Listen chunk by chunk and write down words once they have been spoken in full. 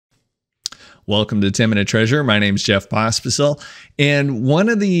Welcome to 10 Minute Treasure. My name is Jeff Pospisil. And one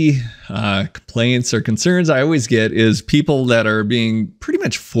of the complaints or concerns I always get is people that are being pretty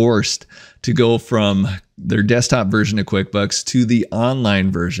much forced to go from their desktop version of QuickBooks to the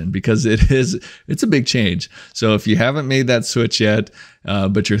online version because it's a big change. So if you haven't made that switch yet,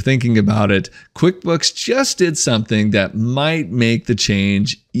 but you're thinking about it, QuickBooks just did something that might make the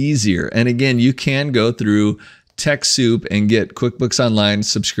change easier. And again, you can go through TechSoup and get QuickBooks Online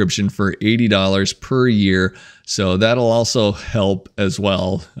subscription for $80 per year. So that'll also help as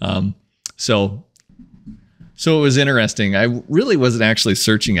well. So it was interesting. I really wasn't actually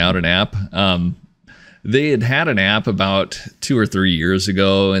searching out an app. They had an app about 2 or 3 years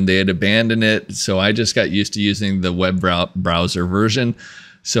ago and they had abandoned it. So I just got used to using the web browser version.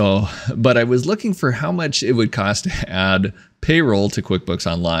 But I was looking for how much it would cost to add payroll to QuickBooks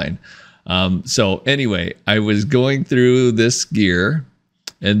Online. So anyway, I was going through this gear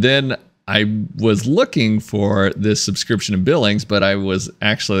and then I was looking for this subscription and billings, but I was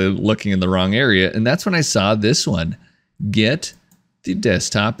actually looking in the wrong area. And that's when I saw this one, get the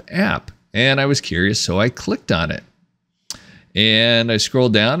desktop app. And I was curious, so I clicked on it. And I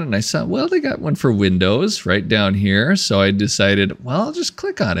scrolled down and I saw, well, they got one for Windows right down here. So I decided, well, I'll just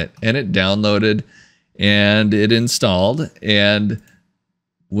click on it. And it downloaded and it installed. And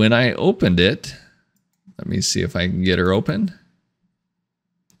when I opened it, let me see if I can get her open.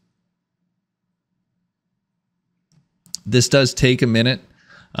 This does take a minute.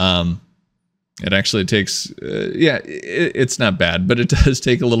 It actually takes, it's not bad, but it does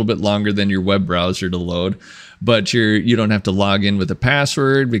take a little bit longer than your web browser to load. But you don't have to log in with a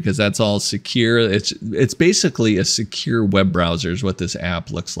password because that's all secure. It's basically a secure web browser is what this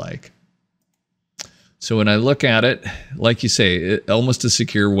app looks like. So when I look at it, like you say, almost a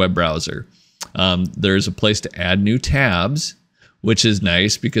secure web browser. There's a place to add new tabs, which is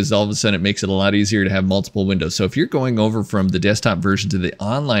nice because all of a sudden it makes it a lot easier to have multiple windows. So if you're going over from the desktop version to the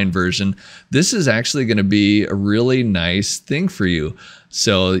online version, this is actually going to be a really nice thing for you.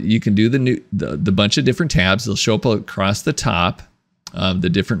 So you can do the bunch of different tabs. They'll show up across the top, the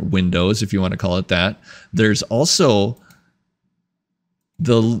different windows, if you want to call it that. There's also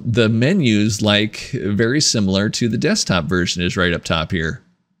the menus, like very similar to the desktop version, is right up top here.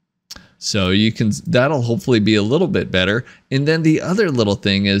 So that'll hopefully be a little bit better. And then the other little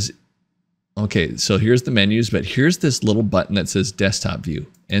thing is, okay, so here's the menus, but here's this little button that says desktop view.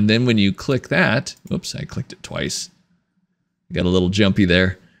 And then when you click that, oops, I clicked it twice. Got a little jumpy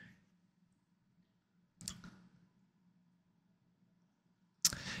there.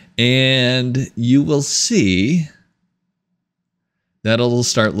 And you will see that it'll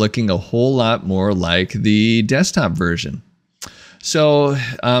start looking a whole lot more like the desktop version. So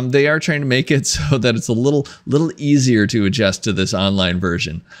they are trying to make it so that it's a little easier to adjust to this online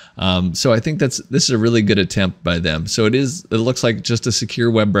version. So I think this is a really good attempt by them. So it looks like just a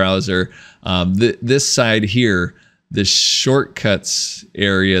secure web browser. This side here, this shortcuts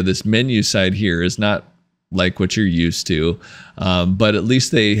area, this menu side here is not like what you're used to. But at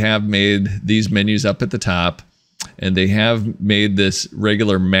least they have made these menus up at the top. And they have made this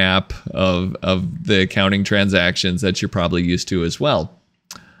regular map of the accounting transactions that you're probably used to as well.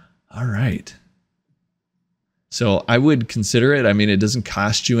 All right. So I would consider it. I mean, it doesn't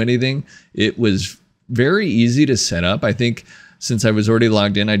cost you anything. It was very easy to set up. I think since I was already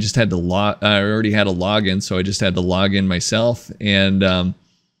logged in, I just had to I already had a login, so I just had to log in myself. And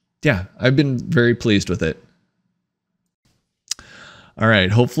yeah, I've been very pleased with it. All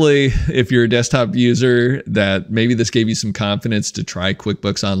right, hopefully if you're a desktop user that maybe this gave you some confidence to try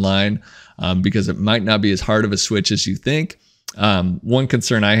QuickBooks Online because it might not be as hard of a switch as you think. One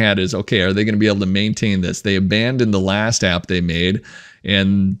concern I had is, okay, are they going to be able to maintain this? They abandoned the last app they made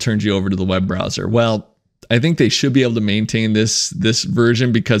and turned you over to the web browser. Well, I think they should be able to maintain this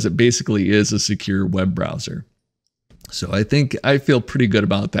version because it basically is a secure web browser. So I feel pretty good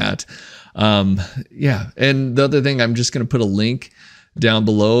about that. Yeah, and the other thing, I'm just going to put a link down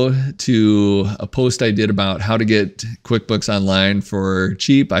below to a post I did about how to get QuickBooks Online for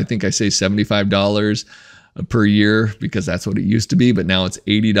cheap. I think I say $75 per year because that's what it used to be, but now it's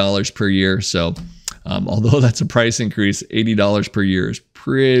 $80 per year. So although that's a price increase, $80 per year is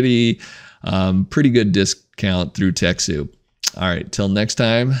pretty good discount through TechSoup. All right, till next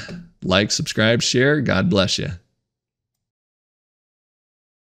time, like, subscribe, share. God bless you.